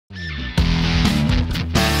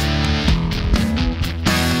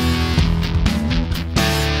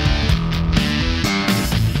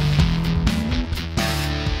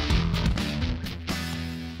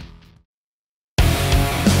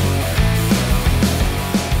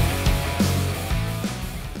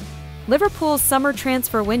Liverpool's summer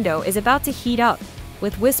transfer window is about to heat up,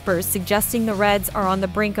 with whispers suggesting the Reds are on the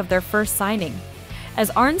brink of their first signing. As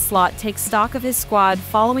Arne Slot takes stock of his squad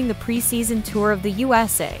following the preseason tour of the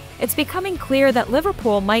USA, it's becoming clear that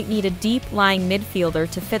Liverpool might need a deep-lying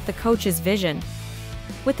midfielder to fit the coach's vision.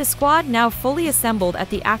 With the squad now fully assembled at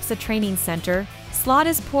the AXA training center, Slot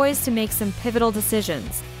is poised to make some pivotal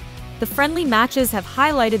decisions. The friendly matches have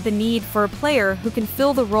highlighted the need for a player who can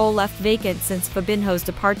fill the role left vacant since Fabinho's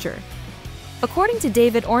departure. According to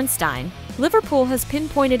David Ornstein, Liverpool has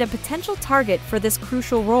pinpointed a potential target for this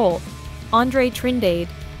crucial role, Andre Trindade.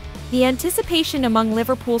 The anticipation among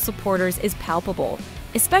Liverpool supporters is palpable,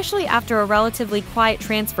 especially after a relatively quiet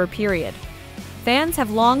transfer period. Fans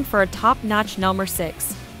have longed for a top-notch number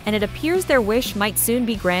 6, and it appears their wish might soon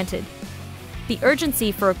be granted. The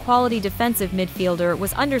urgency for a quality defensive midfielder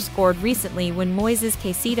was underscored recently when Moises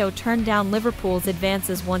Caicedo turned down Liverpool's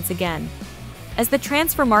advances once again. As the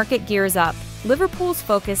transfer market gears up, Liverpool's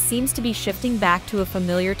focus seems to be shifting back to a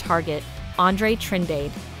familiar target, Andre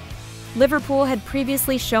Trindade. Liverpool had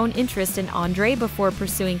previously shown interest in Andre before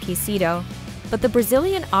pursuing Caicedo, but the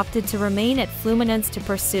Brazilian opted to remain at Fluminense to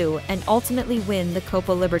pursue and ultimately win the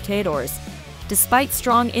Copa Libertadores. Despite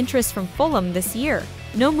strong interest from Fulham this year,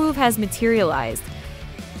 no move has materialized.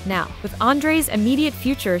 Now, with Andre's immediate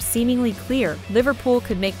future seemingly clear, Liverpool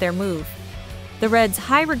could make their move. The Reds'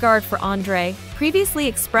 high regard for Andre, previously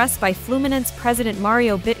expressed by Fluminense president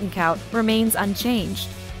Mario Bittencourt, remains unchanged.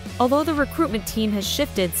 Although the recruitment team has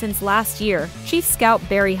shifted since last year, Chief Scout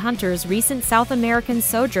Barry Hunter's recent South American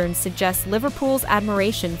sojourn suggests Liverpool's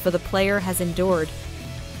admiration for the player has endured.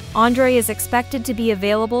 Andre is expected to be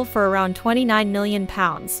available for around £29 million,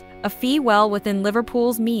 a fee well within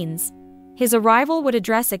Liverpool's means. His arrival would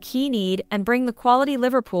address a key need and bring the quality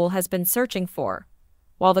Liverpool has been searching for.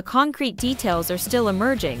 While the concrete details are still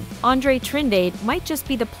emerging, Andre Trindade might just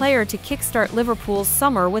be the player to kickstart Liverpool's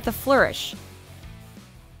summer with a flourish.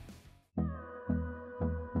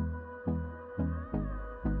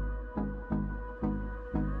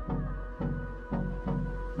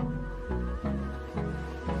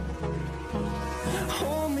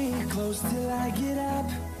 Hold me close till I get up.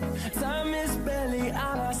 Time is barely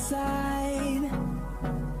on our side.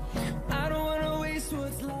 I don't wanna waste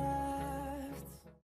what's left.